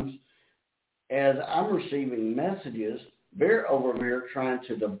times, as I'm receiving messages, they're over there trying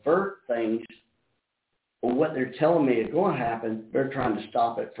to divert things, or what they're telling me is going to happen, they're trying to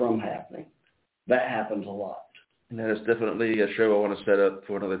stop it from happening. That happens a lot. And that is definitely a show I want to set up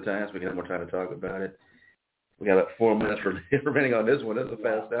for another time so we can have more time to talk about it. We got about 4 minutes remaining on this one. That's a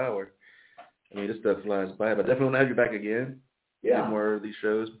fast hour. I mean, this stuff flies by, but definitely want to have you back again. Yeah. More of these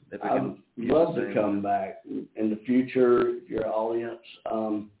shows. I'd love to come back in the future, if your audience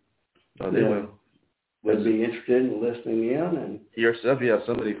they will. Would be interested in listening in. And yourself, you have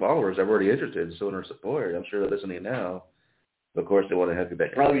so many followers that are already interested in showing their support. I'm sure they're listening now. Of course, they want to have you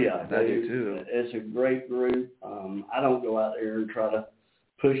back. Oh, yeah. I do, too. It's a great group. I don't go out there and try to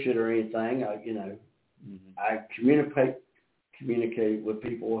push it or anything. I communicate with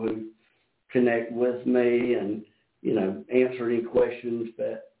people who connect with me and, answer any questions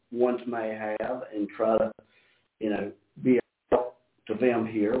that ones may have and try to, be out to them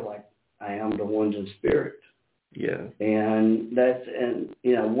here like I am to ones in spirit. Yeah. And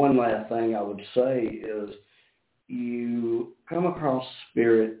one last thing I would say is you come across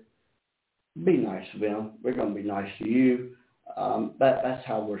spirit, be nice to them. They're going to be nice to you. That's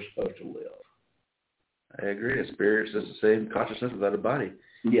how we're supposed to live. I agree. A spirit's just the same consciousness without a body.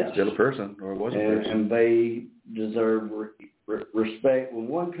 Yes. Still a person, or was a person. And they deserve respect. When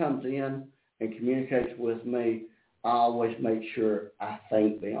one comes in and communicates with me, I always make sure I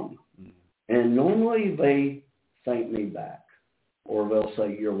thank them. And normally they thank me back, or they'll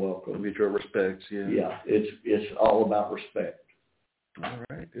say, you're welcome. Mutual respects, yeah. Yeah, it's all about respect. All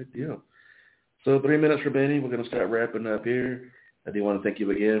right, good deal. So 3 minutes remaining. We're going to start wrapping up here. I do want to thank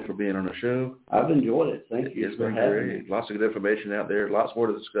you again for being on the show. I've enjoyed it. Thank you for having me. Lots of good information out there. Lots more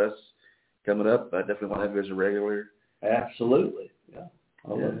to discuss coming up. I definitely want to have you as a regular. Absolutely. Yeah,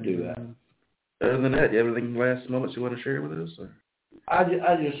 I'd love to do that. Other than that, do you have anything last moments you want to share with us? Or? I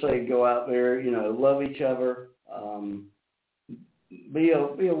just say go out there, love each other. Be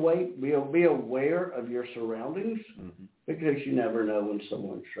aware of your surroundings, because you never know when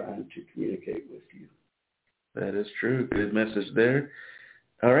someone's trying to communicate with you. That is true. Good message there.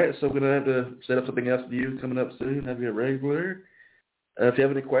 All right, so we're going to have to set up something else with you coming up soon, have you a regular. If you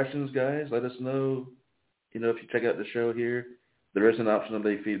have any questions, guys, let us know. If you check out the show here, there is an option to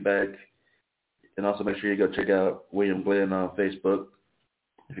leave feedback. And also make sure you go check out William Glenn on Facebook.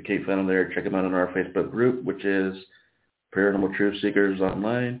 If you can't find him there, check him out on our Facebook group, which is Paranormal Truth Seekers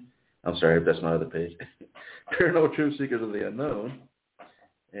Online. I'm sorry, that's my other page. Paranormal Truth Seekers of the Unknown.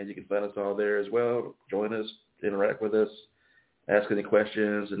 And you can find us all there as well. Join us, interact with us, ask any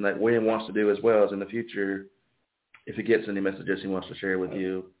questions. And like William wants to do as well is in the future, if he gets any messages he wants to share with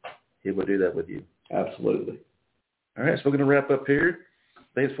you, he will do that with you. Absolutely. All right, so we're going to wrap up here.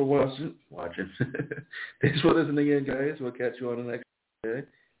 Thanks for watching. Thanks for listening in, guys. We'll catch you on the next day.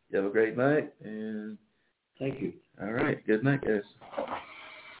 You have a great night, and thank you. All right. Good night, guys.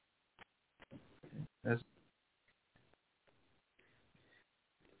 That's